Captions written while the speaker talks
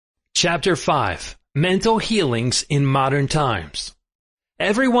Chapter 5. Mental Healings in Modern Times.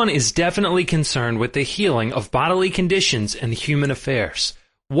 Everyone is definitely concerned with the healing of bodily conditions and human affairs.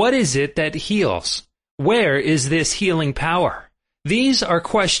 What is it that heals? Where is this healing power? These are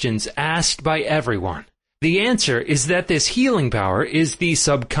questions asked by everyone. The answer is that this healing power is the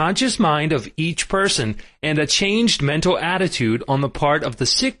subconscious mind of each person, and a changed mental attitude on the part of the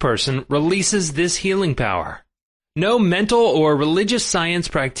sick person releases this healing power. No mental or religious science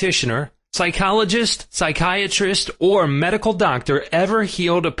practitioner, psychologist, psychiatrist, or medical doctor ever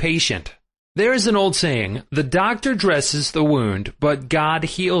healed a patient. There is an old saying, the doctor dresses the wound, but God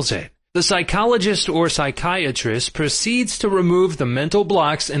heals it. The psychologist or psychiatrist proceeds to remove the mental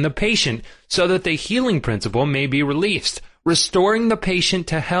blocks in the patient so that the healing principle may be released, restoring the patient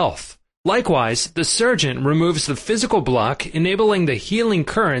to health. Likewise, the surgeon removes the physical block, enabling the healing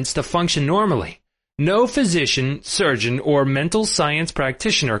currents to function normally. No physician, surgeon, or mental science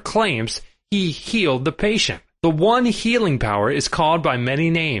practitioner claims he healed the patient. The one healing power is called by many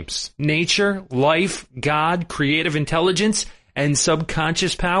names: nature, life, God, creative intelligence, and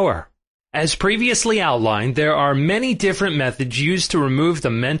subconscious power. As previously outlined, there are many different methods used to remove the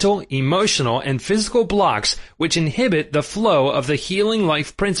mental, emotional, and physical blocks which inhibit the flow of the healing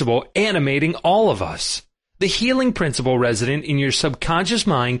life principle animating all of us. The healing principle resident in your subconscious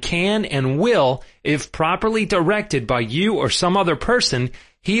mind can and will, if properly directed by you or some other person,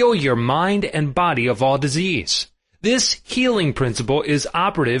 heal your mind and body of all disease. This healing principle is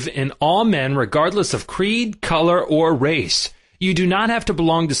operative in all men regardless of creed, color, or race. You do not have to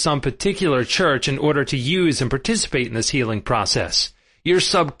belong to some particular church in order to use and participate in this healing process. Your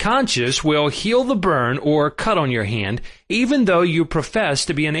subconscious will heal the burn or cut on your hand, even though you profess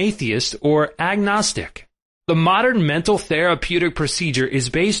to be an atheist or agnostic. The modern mental therapeutic procedure is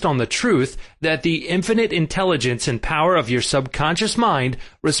based on the truth that the infinite intelligence and power of your subconscious mind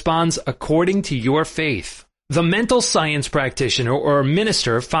responds according to your faith. The mental science practitioner or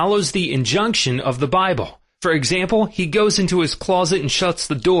minister follows the injunction of the Bible. For example, he goes into his closet and shuts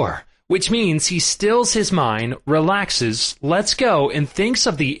the door, which means he stills his mind, relaxes, lets go, and thinks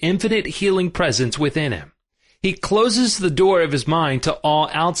of the infinite healing presence within him. He closes the door of his mind to all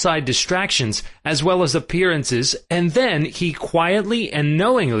outside distractions as well as appearances, and then he quietly and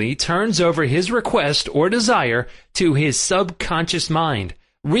knowingly turns over his request or desire to his subconscious mind,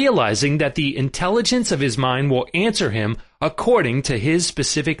 realizing that the intelligence of his mind will answer him according to his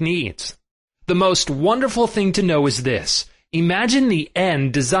specific needs. The most wonderful thing to know is this: imagine the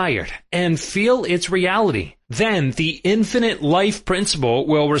end desired and feel its reality. Then the infinite life principle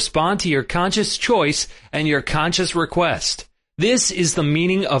will respond to your conscious choice and your conscious request. This is the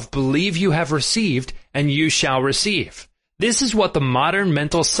meaning of believe you have received and you shall receive. This is what the modern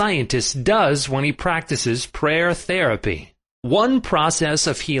mental scientist does when he practices prayer therapy. One process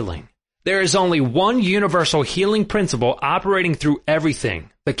of healing. There is only one universal healing principle operating through everything: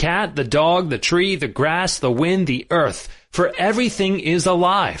 the cat, the dog, the tree, the grass, the wind, the earth, for everything is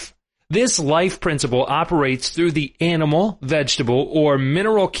alive. This life principle operates through the animal, vegetable, or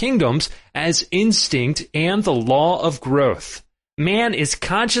mineral kingdoms as instinct and the law of growth. Man is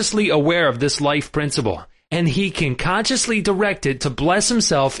consciously aware of this life principle, and he can consciously direct it to bless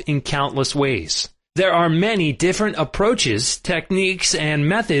himself in countless ways. There are many different approaches, techniques, and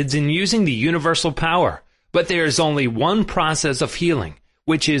methods in using the universal power, but there is only one process of healing,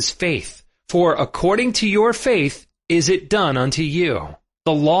 which is faith. For according to your faith is it done unto you.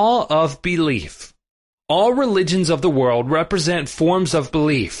 The law of belief. All religions of the world represent forms of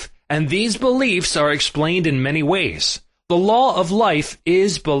belief, and these beliefs are explained in many ways. The law of life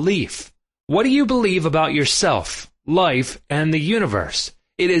is belief. What do you believe about yourself, life, and the universe?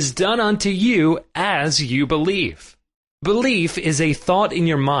 It is done unto you as you believe. Belief is a thought in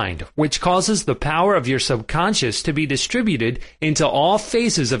your mind, which causes the power of your subconscious to be distributed into all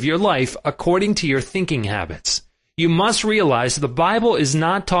phases of your life according to your thinking habits. You must realize the Bible is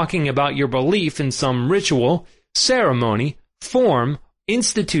not talking about your belief in some ritual, ceremony, form,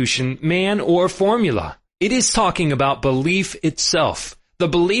 institution, man, or formula. It is talking about belief itself. The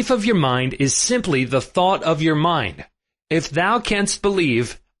belief of your mind is simply the thought of your mind. If thou canst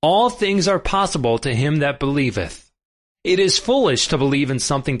believe, all things are possible to him that believeth. It is foolish to believe in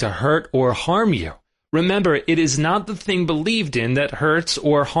something to hurt or harm you. Remember, it is not the thing believed in that hurts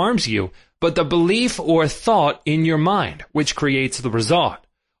or harms you, but the belief or thought in your mind, which creates the result.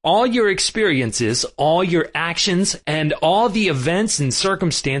 All your experiences, all your actions, and all the events and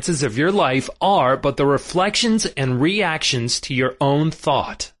circumstances of your life are but the reflections and reactions to your own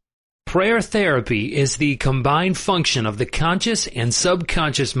thought. Prayer therapy is the combined function of the conscious and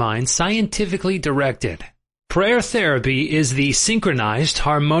subconscious mind scientifically directed. Prayer therapy is the synchronized,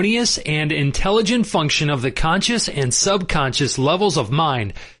 harmonious, and intelligent function of the conscious and subconscious levels of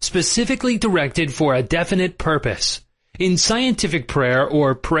mind specifically directed for a definite purpose. In scientific prayer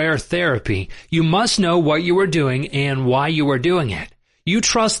or prayer therapy, you must know what you are doing and why you are doing it. You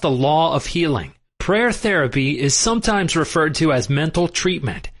trust the law of healing. Prayer therapy is sometimes referred to as mental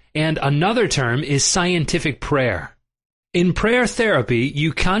treatment, and another term is scientific prayer. In prayer therapy,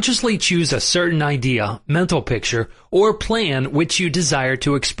 you consciously choose a certain idea, mental picture, or plan which you desire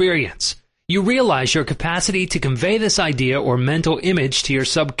to experience. You realize your capacity to convey this idea or mental image to your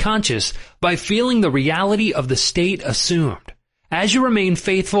subconscious by feeling the reality of the state assumed. As you remain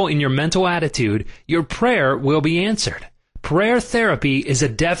faithful in your mental attitude, your prayer will be answered. Prayer therapy is a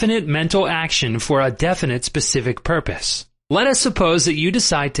definite mental action for a definite specific purpose. Let us suppose that you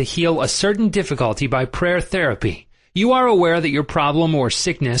decide to heal a certain difficulty by prayer therapy. You are aware that your problem or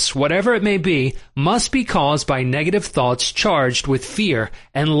sickness, whatever it may be, must be caused by negative thoughts charged with fear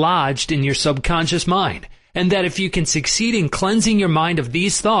and lodged in your subconscious mind, and that if you can succeed in cleansing your mind of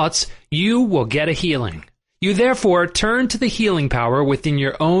these thoughts, you will get a healing. You therefore turn to the healing power within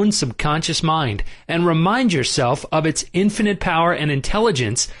your own subconscious mind and remind yourself of its infinite power and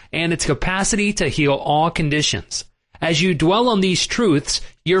intelligence and its capacity to heal all conditions. As you dwell on these truths,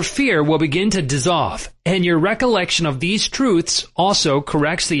 your fear will begin to dissolve, and your recollection of these truths also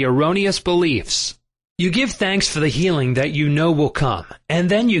corrects the erroneous beliefs. You give thanks for the healing that you know will come, and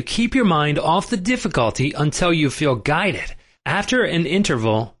then you keep your mind off the difficulty until you feel guided, after an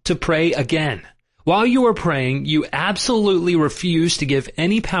interval, to pray again. While you are praying, you absolutely refuse to give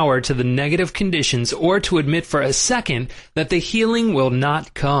any power to the negative conditions or to admit for a second that the healing will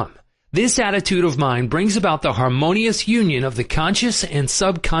not come. This attitude of mind brings about the harmonious union of the conscious and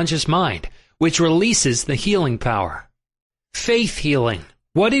subconscious mind, which releases the healing power. Faith healing.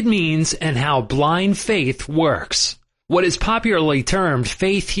 What it means and how blind faith works. What is popularly termed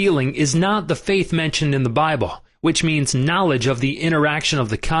faith healing is not the faith mentioned in the Bible, which means knowledge of the interaction of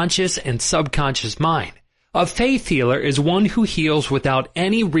the conscious and subconscious mind. A faith healer is one who heals without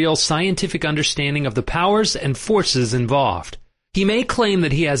any real scientific understanding of the powers and forces involved. He may claim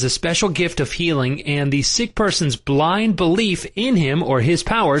that he has a special gift of healing, and the sick person's blind belief in him or his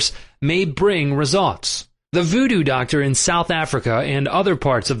powers may bring results. The voodoo doctor in South Africa and other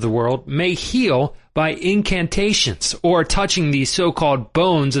parts of the world may heal by incantations, or touching the so-called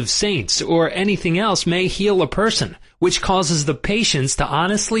bones of saints, or anything else may heal a person, which causes the patients to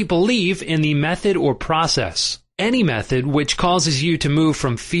honestly believe in the method or process. Any method which causes you to move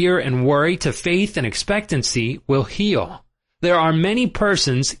from fear and worry to faith and expectancy will heal. There are many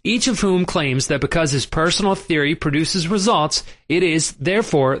persons, each of whom claims that because his personal theory produces results, it is,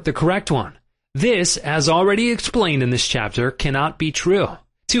 therefore, the correct one. This, as already explained in this chapter, cannot be true.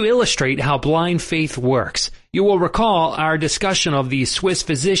 To illustrate how blind faith works, you will recall our discussion of the Swiss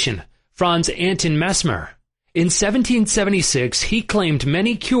physician, Franz Anton Mesmer. In 1776, he claimed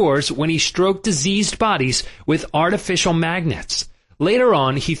many cures when he stroked diseased bodies with artificial magnets. Later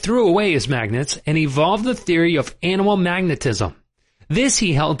on, he threw away his magnets and evolved the theory of animal magnetism. This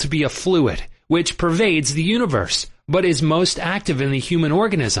he held to be a fluid, which pervades the universe, but is most active in the human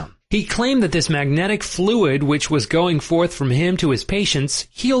organism. He claimed that this magnetic fluid which was going forth from him to his patients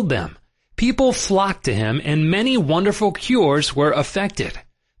healed them. People flocked to him, and many wonderful cures were effected.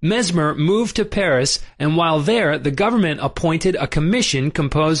 Mesmer moved to Paris, and while there, the government appointed a commission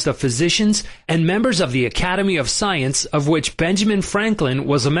composed of physicians and members of the Academy of Science, of which Benjamin Franklin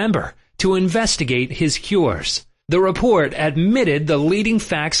was a member, to investigate his cures. The report admitted the leading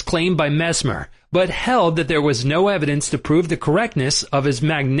facts claimed by Mesmer, but held that there was no evidence to prove the correctness of his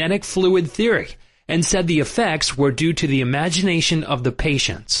magnetic fluid theory, and said the effects were due to the imagination of the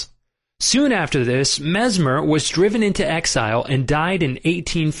patients. Soon after this, Mesmer was driven into exile and died in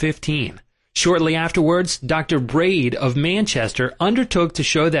 1815. Shortly afterwards, Dr. Braid of Manchester undertook to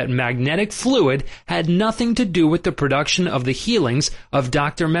show that magnetic fluid had nothing to do with the production of the healings of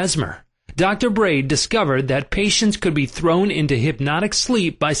Dr. Mesmer. Dr. Braid discovered that patients could be thrown into hypnotic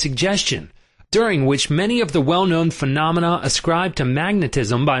sleep by suggestion, during which many of the well-known phenomena ascribed to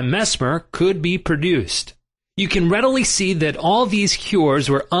magnetism by Mesmer could be produced. You can readily see that all these cures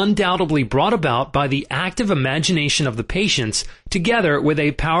were undoubtedly brought about by the active imagination of the patients, together with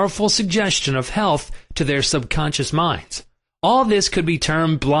a powerful suggestion of health to their subconscious minds. All this could be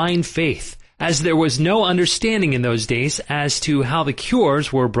termed blind faith, as there was no understanding in those days as to how the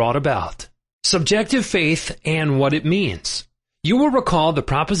cures were brought about. Subjective faith and what it means. You will recall the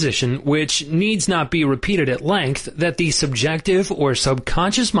proposition, which needs not be repeated at length, that the subjective or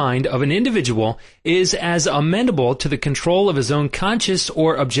subconscious mind of an individual is as amenable to the control of his own conscious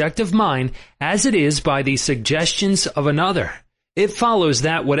or objective mind as it is by the suggestions of another. It follows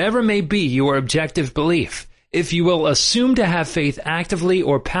that whatever may be your objective belief, if you will assume to have faith actively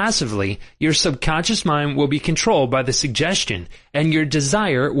or passively, your subconscious mind will be controlled by the suggestion, and your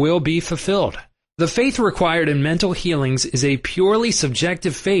desire will be fulfilled. The faith required in mental healings is a purely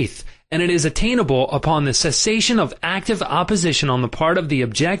subjective faith, and it is attainable upon the cessation of active opposition on the part of the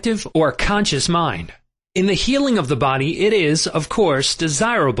objective or conscious mind. In the healing of the body, it is, of course,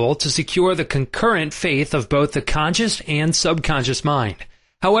 desirable to secure the concurrent faith of both the conscious and subconscious mind.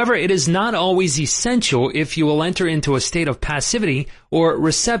 However, it is not always essential if you will enter into a state of passivity or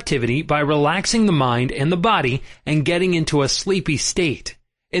receptivity by relaxing the mind and the body and getting into a sleepy state.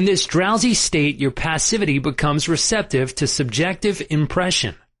 In this drowsy state, your passivity becomes receptive to subjective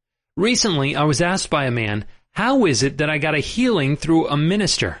impression. Recently, I was asked by a man, "How is it that I got a healing through a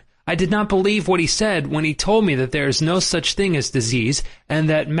minister? I did not believe what he said when he told me that there is no such thing as disease and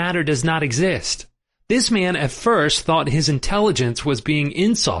that matter does not exist." This man at first thought his intelligence was being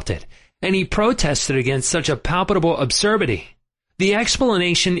insulted, and he protested against such a palpable absurdity. The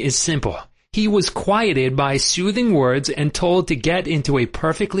explanation is simple. He was quieted by soothing words and told to get into a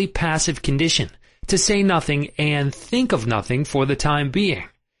perfectly passive condition, to say nothing and think of nothing for the time being.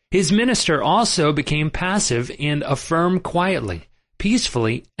 His minister also became passive and affirmed quietly,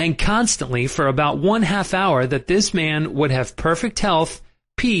 peacefully, and constantly for about 1/2 hour that this man would have perfect health,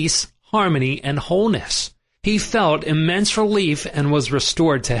 peace, harmony, and wholeness. He felt immense relief and was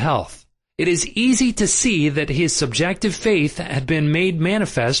restored to health. It is easy to see that his subjective faith had been made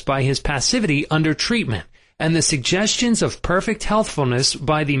manifest by his passivity under treatment, and the suggestions of perfect healthfulness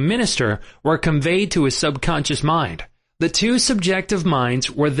by the minister were conveyed to his subconscious mind. The two subjective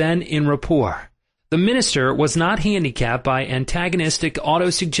minds were then in rapport. The minister was not handicapped by antagonistic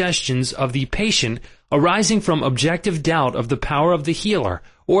autosuggestions of the patient arising from objective doubt of the power of the healer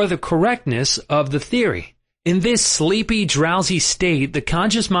or the correctness of the theory. In this sleepy, drowsy state, the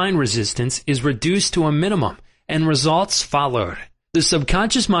conscious mind resistance is reduced to a minimum, and results followed. The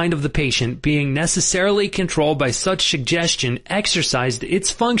subconscious mind of the patient, being necessarily controlled by such suggestion, exercised its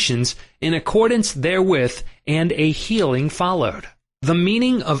functions in accordance therewith, and a healing followed. The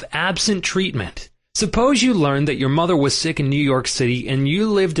meaning of absent treatment. Suppose you learned that your mother was sick in New York City and you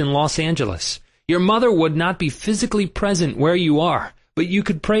lived in Los Angeles. Your mother would not be physically present where you are, but you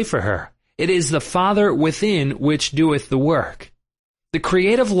could pray for her. It is the Father within which doeth the work. The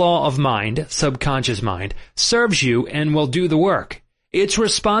creative law of mind, subconscious mind, serves you and will do the work. Its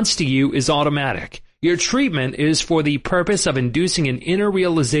response to you is automatic. Your treatment is for the purpose of inducing an inner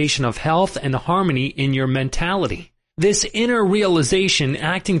realization of health and harmony in your mentality. This inner realization,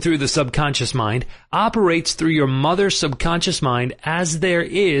 acting through the subconscious mind, operates through your mother's subconscious mind as there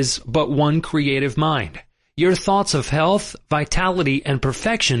is but one creative mind. Your thoughts of health, vitality, and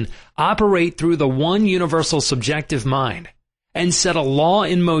perfection operate through the one universal subjective mind, and set a law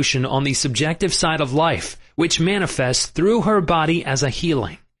in motion on the subjective side of life, which manifests through her body as a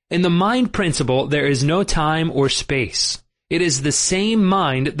healing. In the mind principle, there is no time or space. It is the same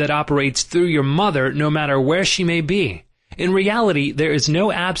mind that operates through your mother no matter where she may be. In reality, there is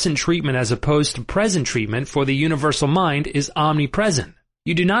no absent treatment as opposed to present treatment, for the universal mind is omnipresent.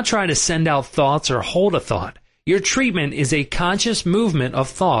 You do not try to send out thoughts or hold a thought. Your treatment is a conscious movement of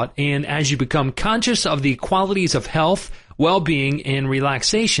thought, and as you become conscious of the qualities of health, well-being, and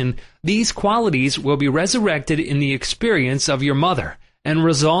relaxation, these qualities will be resurrected in the experience of your mother, and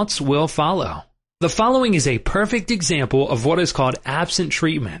results will follow. The following is a perfect example of what is called absent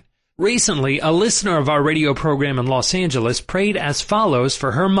treatment. Recently, a listener of our radio program in Los Angeles prayed as follows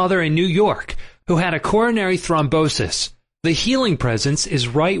for her mother in New York, who had a coronary thrombosis. The healing presence is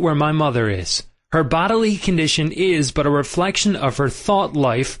right where my mother is. Her bodily condition is but a reflection of her thought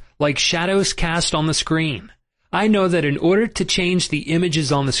life, like shadows cast on the screen. I know that in order to change the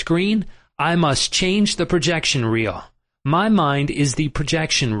images on the screen, I must change the projection reel. My mind is the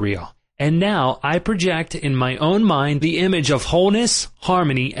projection reel, and now I project in my own mind the image of wholeness,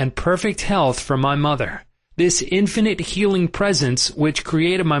 harmony, and perfect health for my mother. This infinite healing presence, which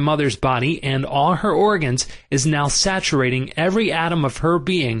created my mother's body and all her organs, is now saturating every atom of her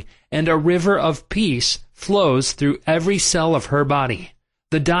being, and a river of peace flows through every cell of her body.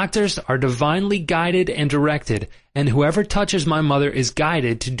 The doctors are divinely guided and directed, and whoever touches my mother is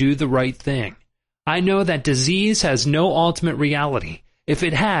guided to do the right thing. I know that disease has no ultimate reality. If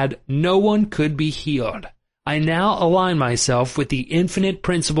it had, no one could be healed. I now align myself with the infinite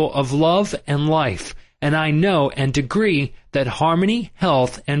principle of love and life, and I know and agree that harmony,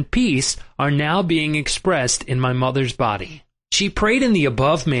 health, and peace are now being expressed in my mother's body. She prayed in the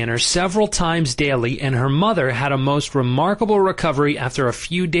above manner several times daily, and her mother had a most remarkable recovery after a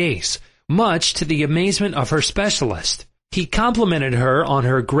few days, much to the amazement of her specialist. He complimented her on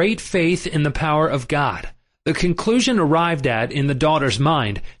her great faith in the power of God. The conclusion arrived at in the daughter's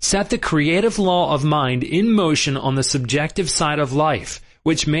mind set the creative law of mind in motion on the subjective side of life,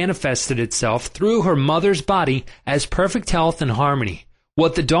 which manifested itself through her mother's body as perfect health and harmony.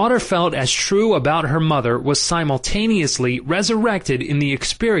 What the daughter felt as true about her mother was simultaneously resurrected in the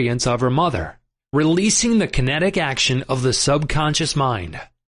experience of her mother, releasing the kinetic action of the subconscious mind.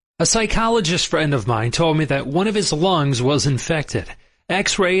 A psychologist friend of mine told me that one of his lungs was infected.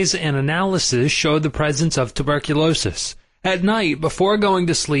 X-rays and analysis showed the presence of tuberculosis. At night, before going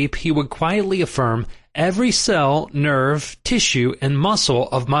to sleep, he would quietly affirm, "Every cell, nerve, tissue, and muscle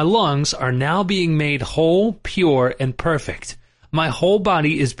of my lungs are now being made whole, pure, and perfect. My whole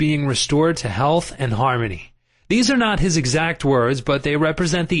body is being restored to health and harmony." These are not his exact words, but they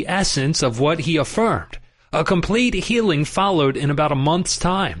represent the essence of what he affirmed. A complete healing followed in about a month's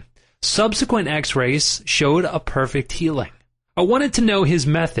time. Subsequent X-rays showed a perfect healing. I wanted to know his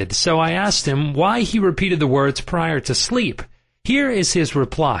method, so I asked him why he repeated the words prior to sleep. Here is his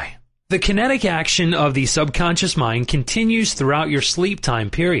reply. The kinetic action of the subconscious mind continues throughout your sleep time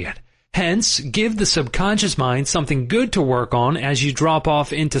period. Hence, give the subconscious mind something good to work on as you drop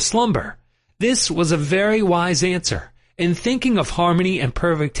off into slumber. This was a very wise answer. In thinking of harmony and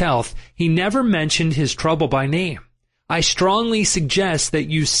perfect health, he never mentioned his trouble by name. I strongly suggest that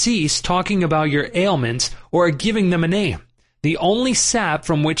you cease talking about your ailments or giving them a name. The only sap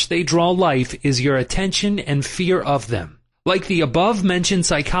from which they draw life is your attention and fear of them. Like the above-mentioned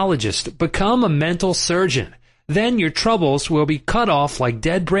psychologist, become a mental surgeon. Then your troubles will be cut off like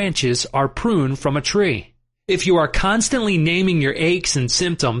dead branches are pruned from a tree. If you are constantly naming your aches and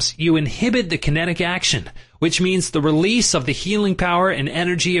symptoms, you inhibit the kinetic action, which means the release of the healing power and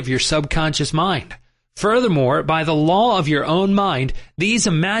energy of your subconscious mind. Furthermore, by the law of your own mind, these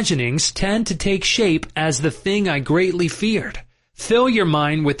imaginings tend to take shape as the thing I greatly feared. Fill your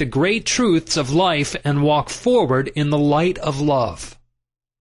mind with the great truths of life and walk forward in the light of love.